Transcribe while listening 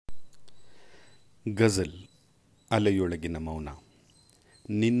ಗಜಲ್ ಅಲೆಯೊಳಗಿನ ಮೌನ.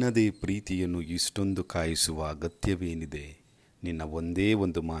 ನಿನ್ನದೇ ಪ್ರೀತಿಯನ್ನು ಇಷ್ಟೊಂದು ಕಾಯಿಸುವ ಅಗತ್ಯವೇನಿದೆ? ನಿನ್ನ ಒಂದೇ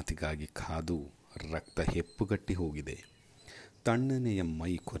ಒಂದು ಮಾತಿಗಾಗಿ ಕಾದು ರಕ್ತ ಹೆಪ್ಪುಗಟ್ಟಿ ಹೋಗಿದೆ. ತಣ್ಣನೆಯ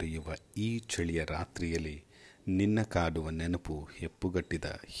ಮೈ ಕೊರೆಯುವ ಈ ಚಳಿಯ ರಾತ್ರಿಯಲ್ಲಿ ನಿನ್ನ ಕಾಡುವ ನೆನಪು ಹೆಪ್ಪುಗಟ್ಟಿದ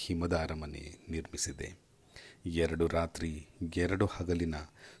ಹಿಮದ ಅರಮನೆ ನಿರ್ಮಿಸಿದೆ. 2 ರಾತ್ರಿ 2 ಹಗಲಿನ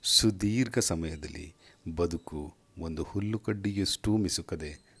ಸುದೀರ್ಘ ಸಮಯದಲ್ಲಿ ಬದುಕು ಒಂದು ಹುಲ್ಲುಕಡ್ಡಿಯಷ್ಟೂ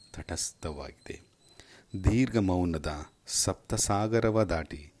ಮಿಸುಕದೆ ತಟಸ್ಥವಾಗಿದೆ. ದೀರ್ಘ ಮೌನದ ಸಪ್ತಸಾಗರವ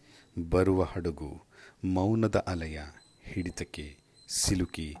ದಾಟಿ ಬರುವ ಹಡಗು ಮೌನದ ಅಲೆಯ ಹಿಡಿತಕ್ಕೆ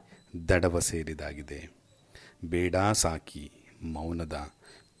ಸಿಲುಕಿ ದಡವ ಸೇರಿದಾಗಿದೆ. ಬೇಡ ಸಾಕಿ ಮೌನದ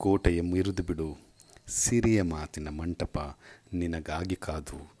ಕೋಟೆಯ ಮುರಿದು ಬಿಡು, ಸಿರಿಯ ಮಾತಿನ ಮಂಟಪ ನಿನಗಾಗಿ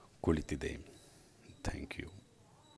ಕಾದು ಕುಳಿತಿದೆ. Thank you.